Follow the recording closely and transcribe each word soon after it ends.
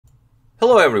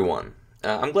Hello everyone!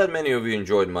 I'm glad many of you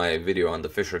enjoyed my video on the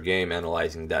Fischer game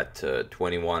analyzing that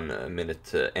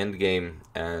 21-minute endgame,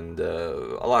 and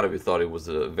a lot of you thought it was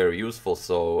very useful,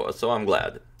 so I'm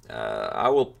glad. I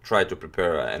will try to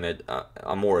prepare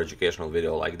a more educational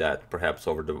video like that, perhaps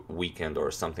over the weekend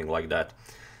or something like that.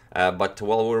 But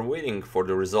while we're waiting for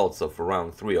the results of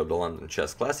round 3 of the London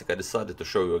Chess Classic, I decided to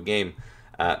show you a game,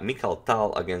 Mikhail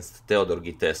Tal against Theodor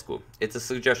Gitescu. It's a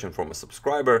suggestion from a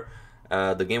subscriber.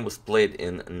 The game was played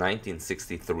in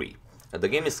 1963. The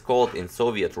game is called in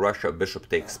Soviet Russia Bishop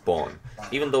Takes Pawn,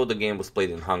 even though the game was played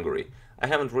in Hungary. I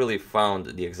haven't really found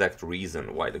the exact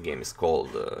reason why the game is called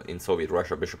in Soviet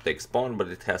Russia Bishop Takes Pawn, but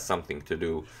it has something to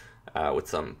do with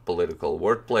some political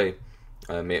wordplay.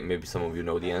 Maybe some of you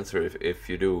know the answer. If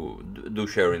you do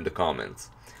share in the comments.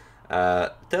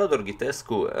 Theodor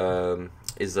Gitescu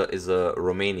is a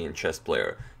Romanian chess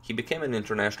player. He became an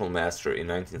international master in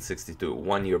 1962,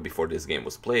 1 year before this game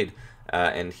was played,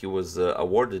 and he was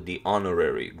awarded the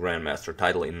honorary grandmaster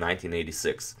title in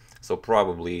 1986. So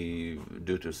probably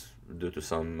due to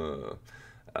some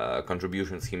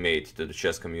contributions he made to the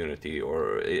chess community,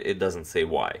 or it doesn't say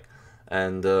why.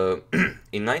 And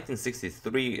in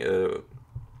 1963,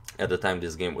 at the time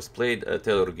this game was played,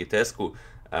 Theodor Gitescu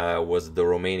was the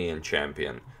Romanian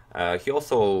champion. He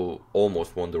also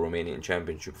almost won the Romanian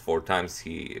championship 4 times.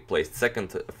 He placed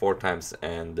second 4 times,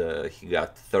 and he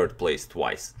got 3rd place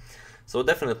twice. So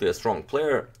definitely a strong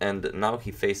player, and now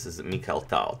he faces Mikhail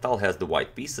Tal. Tal has the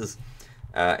white pieces,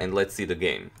 and let's see the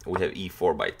game. We have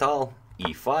e4 by Tal,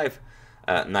 e5,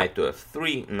 knight to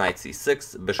f3, knight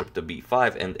c6, bishop to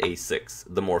b5, and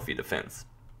a6, the Morphy defense.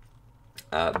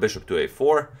 Bishop to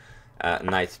a4,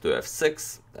 knight to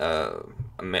f6.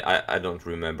 I don't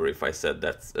remember if I said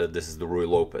that this is the Ruy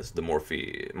Lopez, the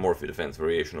Morphy defense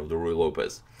variation of the Ruy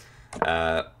Lopez.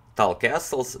 Tal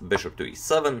castles, bishop to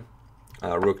e7,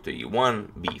 rook to e1,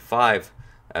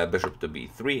 b5, bishop to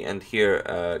b3, and here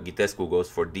Gitescu goes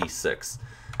for d6.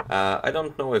 I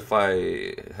don't know if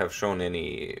I have shown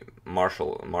any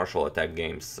martial attack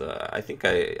games. I think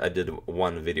I did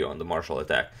one video on the martial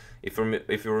attack. If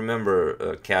you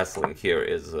remember, castling here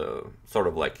is sort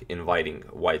of like inviting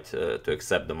white to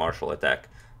accept the martial attack,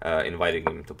 inviting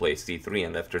him to play c3,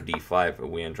 and after d5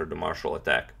 we enter the martial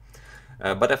attack.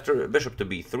 But after bishop to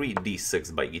b3,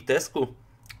 d6 by Gitescu,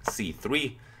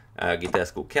 c3,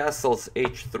 Gitescu castles,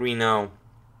 h3 now,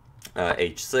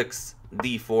 h6,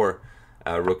 d4,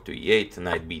 rook to e8,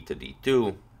 knight b to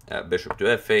d2, bishop to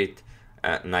f8,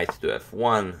 knight to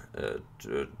f1,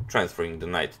 transferring the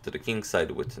knight to the king side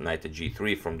with knight to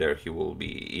g3. From there he will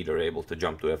be either able to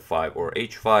jump to f5 or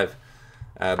h5,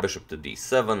 bishop to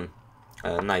d7,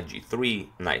 knight g3,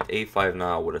 knight a5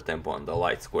 now with a tempo on the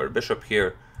light square bishop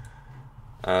here,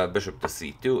 bishop to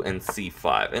c2 and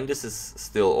c5, and this is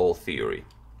still all theory.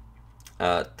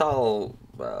 Tal,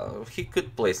 he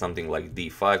could play something like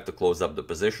d5 to close up the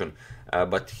position,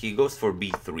 but he goes for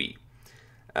b3.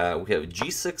 We have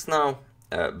g6 now,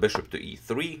 bishop to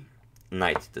e3,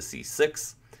 knight to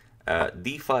c6,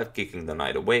 d5 kicking the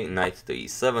knight away, knight to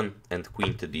e7, and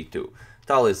queen to d2.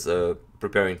 Tal is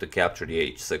preparing to capture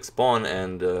the h6 pawn,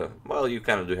 and well, you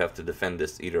kind of do have to defend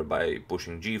this either by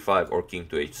pushing g5 or king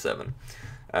to h7.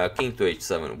 King to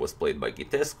h7 was played by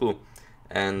Gitescu.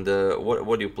 And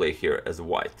what do you play here as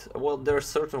white? Well, there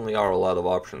certainly are a lot of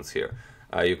options here.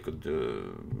 You could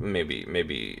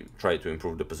maybe try to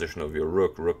improve the position of your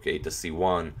rook, rook a to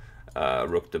c1,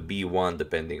 rook to b1,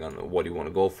 depending on what you want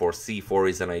to go for. c4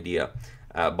 is an idea.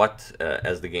 But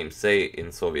as the games say,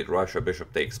 in Soviet Russia,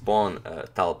 bishop takes pawn,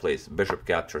 Tal plays bishop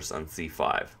captures on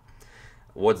c5.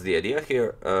 What's the idea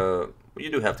here? You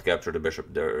do have to capture the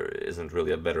bishop. There isn't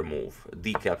really a better move.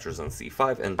 D captures on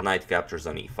c5 and knight captures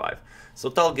on e5. So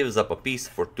Tal gives up a piece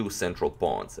for 2 central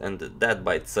pawns, and that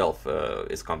by itself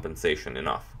is compensation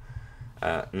enough.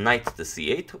 Knight to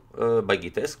c8 by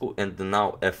Gitescu, and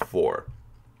now f4.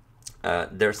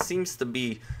 There seems to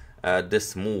be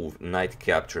this move, knight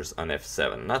captures on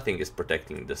f7. Nothing is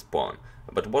protecting this pawn.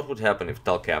 But what would happen if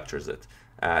Tal captures it?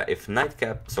 If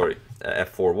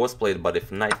f4 was played, but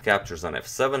if knight captures on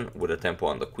f7 with a tempo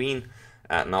on the queen,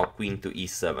 now queen to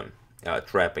e7,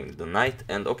 trapping the knight,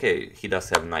 and okay, he does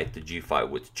have knight to g5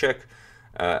 with check,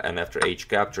 and after h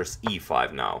captures,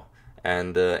 e5 now,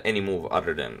 and any move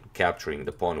other than capturing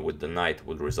the pawn with the knight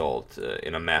would result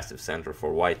in a massive center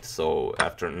for white. So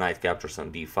after knight captures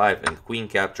on d5 and queen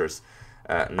captures,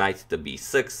 knight to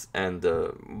b6, and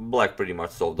black pretty much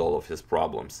solved all of his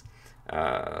problems.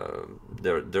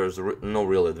 There's no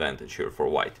real advantage here for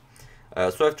white.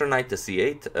 So after knight to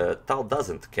c8, Tal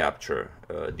doesn't capture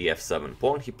the f7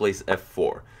 pawn, he plays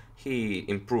f4. He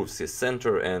improves his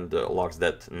center and locks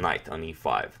that knight on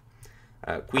e5.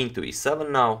 Queen to e7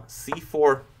 now,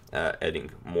 c4,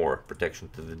 adding more protection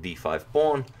to the d5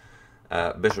 pawn,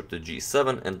 bishop to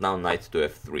g7, and now knight to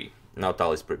f3. Now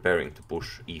Tal is preparing to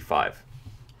push e5.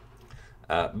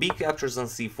 B captures on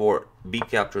c4, B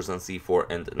captures on c4,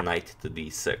 and knight to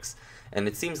d6. And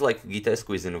it seems like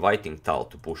Gitescu is inviting Tal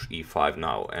to push e5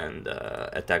 now and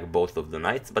attack both of the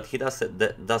knights, but he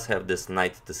does have this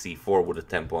knight to c4 with a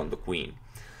tempo on the queen.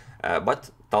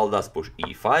 But Tal does push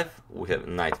e5, we have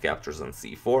knight captures on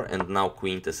c4, and now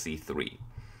queen to c3.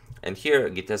 And here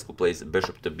Gitescu plays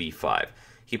bishop to b5.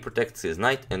 He protects his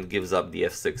knight and gives up the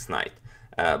f6 knight.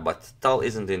 But Tal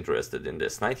isn't interested in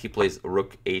this knight. He plays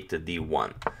rook a to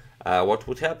d1. What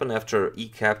would happen after e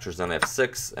captures on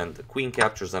f6 and queen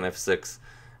captures on f6,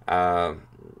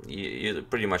 you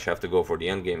pretty much have to go for the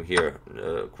endgame here.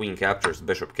 Queen captures,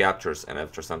 bishop captures, and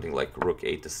after something like rook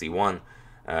a to c1,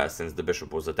 since the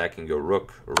bishop was attacking your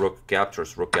rook, rook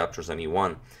captures on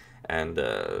e1, and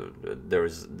there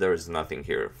is nothing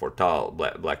here for Tal.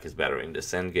 Black is better in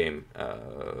this endgame.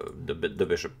 The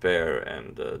bishop pair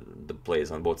and the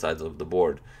plays on both sides of the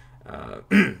board.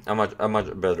 A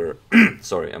much better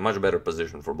sorry, a much better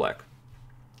position for black.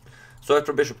 So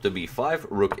after bishop to b5,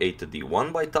 rook a to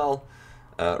d1 by Tal,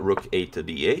 rook a to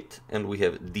d8, and we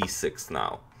have d6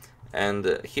 now.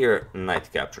 And here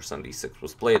knight captures on d6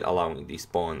 was played, allowing these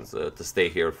pawns to stay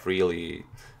here freely.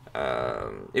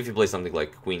 If you play something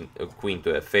like queen to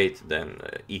f8, then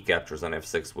e captures on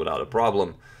f6 without a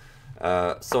problem.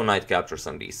 So knight captures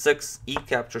on d6, e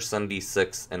captures on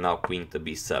d6, and now queen to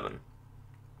b7.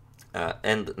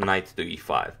 And knight to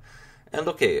e5. And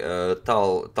okay,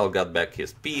 Tal got back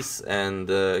his piece, and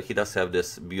he does have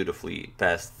this beautifully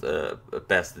passed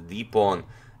d pawn,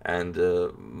 and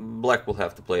black will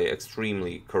have to play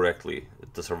extremely correctly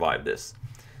to survive this.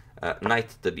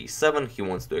 Knight to d7, he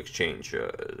wants to exchange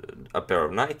a pair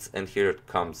of knights, and here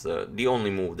comes the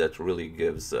only move that really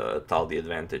gives Tal the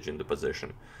advantage in the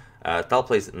position. Tal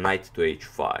plays knight to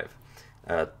h5.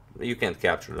 You can't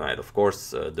capture the knight, of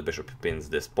course. The bishop pins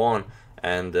this pawn,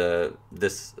 and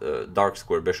this dark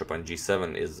square bishop on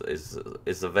g7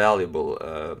 is a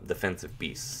valuable defensive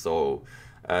piece. So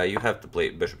you have to play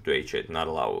bishop to h8, not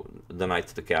allow the knight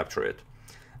to capture it.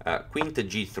 Queen to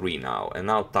g3 now, and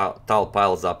now Tal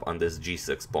piles up on this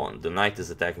g6 pawn. The knight is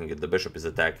attacking it, the bishop is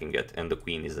attacking it, and the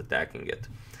queen is attacking it.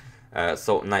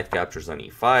 So knight captures on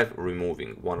e5,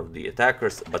 removing one of the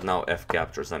attackers, but now f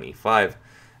captures on e5.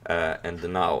 And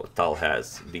now Tal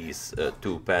has these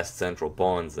two passed central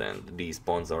pawns, and these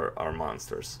pawns are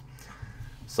monsters.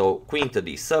 So queen to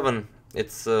d7,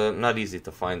 it's not easy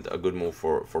to find a good move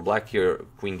for black here.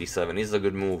 Queen d7 is a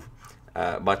good move,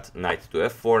 but knight to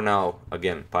f4 now,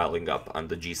 again piling up on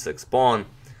the g6 pawn.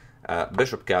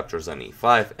 Bishop captures on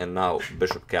e5, and now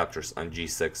bishop captures on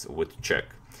g6 with check.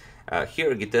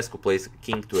 Here Gitescu plays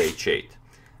king to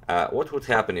h8. What would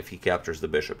happen if he captures the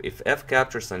bishop? If f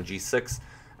captures on g6,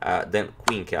 then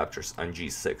queen captures on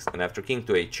g6, and after king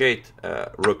to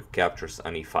h8, rook captures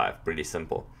on e5. Pretty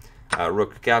simple.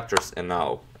 Rook captures, and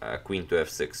now queen to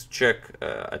f6 check,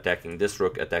 attacking this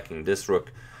rook,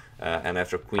 and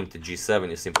after queen to g7,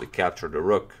 you simply capture the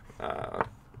rook.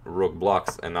 Rook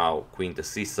blocks, and now queen to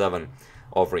c7,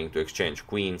 offering to exchange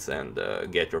queens and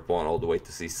get your pawn all the way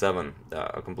to c7,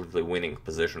 a completely winning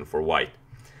position for white.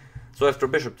 So after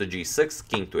bishop to g6,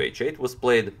 king to h8 was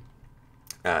played.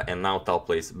 And now Tal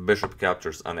plays bishop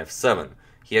captures on f7.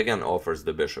 He again offers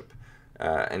the bishop.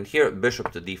 And here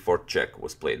bishop to d4 check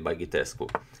was played by Gitescu.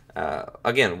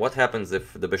 Again, what happens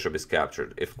if the bishop is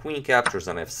captured? If queen captures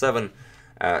on f7,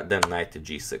 then knight to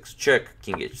g6 check,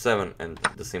 king h7, and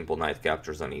the simple knight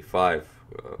captures on e5.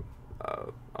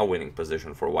 A winning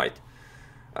position for white.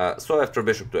 So after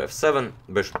bishop to f7,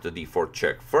 bishop to d4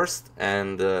 check first.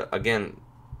 And again,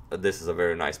 this is a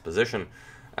very nice position.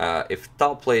 If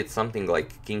Tal played something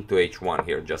like king to h1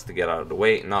 here just to get out of the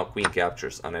way, now queen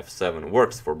captures on f7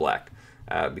 works for black,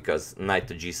 because knight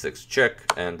to g6 check,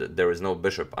 and there is no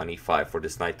bishop on e5 for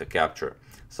this knight to capture.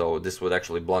 So this would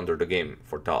actually blunder the game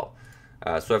for Tal.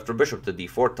 So after bishop to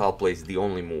d4, Tal plays the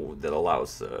only move that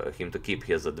allows him to keep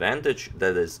his advantage,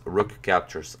 that is rook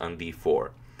captures on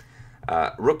d4.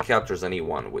 Rook captures on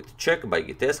e1 with check by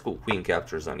Gitescu, queen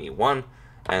captures on e1,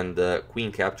 and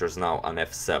queen captures now on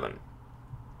f7.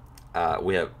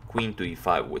 We have queen to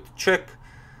e5 with check,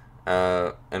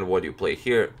 and what do you play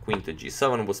here? Queen to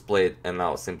g7 was played, and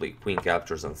now simply queen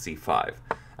captures on c5.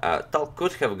 Tal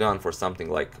could have gone for something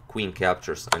like queen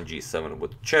captures on g7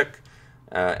 with check,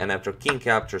 and after king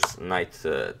captures, knight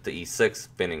to e6,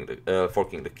 pinning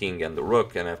forking the king and the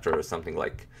rook, and after something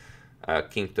like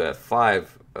king to f5,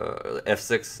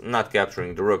 f6, not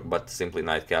capturing the rook, but simply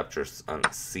knight captures on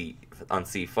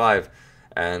c5.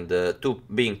 And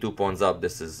being 2 pawns up,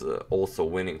 this is also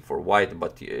winning for white,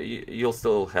 but you'll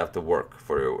still have to work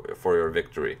for your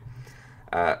victory.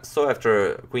 So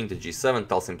after queen to g7,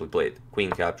 Tal simply played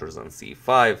queen captures on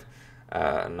c5.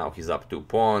 Now he's up 2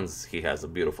 pawns. He has a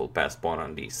beautiful passed pawn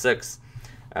on d6.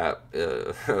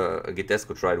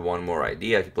 Gitescu tried one more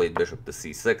idea. He played bishop to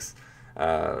c6,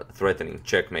 threatening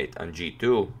checkmate on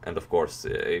g2. And of course,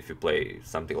 if you play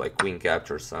something like queen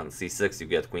captures on c6, you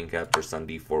get queen captures on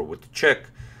d4 with check.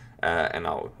 And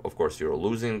now, of course, you're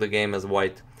losing the game as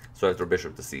white. So after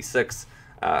bishop to c6,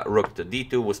 rook to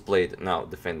d2 was played, now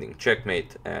defending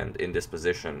checkmate. And in this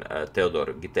position,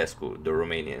 Teodor Gitescu, the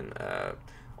Romanian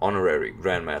honorary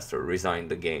grandmaster, resigned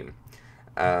the game.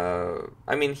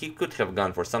 I mean, he could have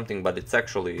gone for something, but it's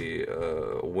actually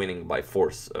winning by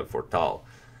force for Tal.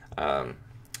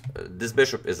 This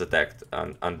bishop is attacked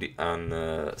on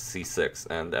c6,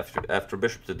 and after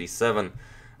bishop to d7,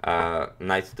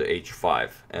 knight to h5,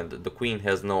 and the queen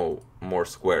has no more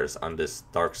squares on this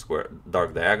dark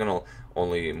diagonal.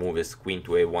 Only move is queen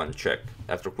to a1 check.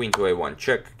 After queen to a1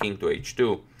 check, king to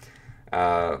h2,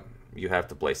 you have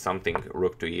to play something,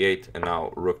 rook to e8, and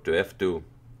now rook to f2,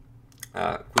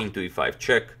 queen to e5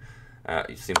 check.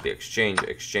 You simply exchange,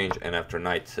 and after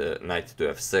knight to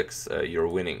f6, you're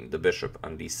winning the bishop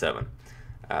on d7.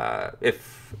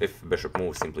 If bishop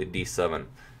moves, simply d7,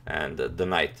 and the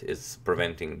knight is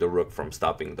preventing the rook from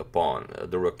stopping the pawn.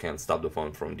 The rook can stop the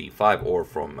pawn from d5 or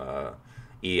from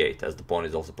e8, as the pawn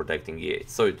is also protecting e8.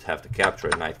 So you'd have to capture,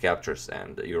 knight captures,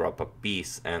 and you're up a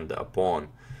piece and a pawn,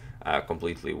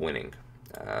 completely winning.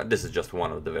 This is just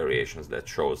one of the variations that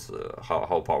shows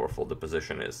how powerful the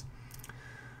position is.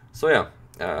 So yeah,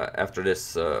 after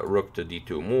this rook to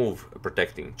d2 move,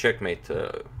 protecting checkmate,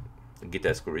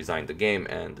 Gitescu resigned the game,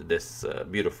 and this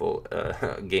beautiful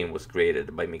game was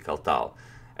created by Mikhail Tal,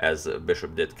 as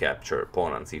bishop did capture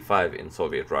pawn on c5 in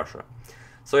Soviet Russia.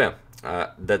 So yeah,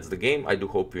 that's the game. I do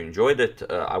hope you enjoyed it.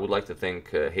 I would like to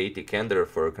thank Haiti Kender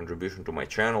for a contribution to my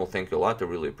channel. Thank you a lot, I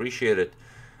really appreciate it.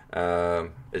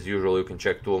 As usual, you can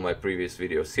check 2 of my previous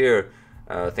videos here.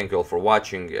 Thank you all for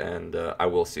watching, and I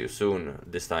will see you soon,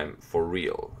 this time for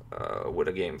real, with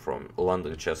a game from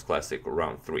London Chess Classic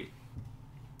Round 3.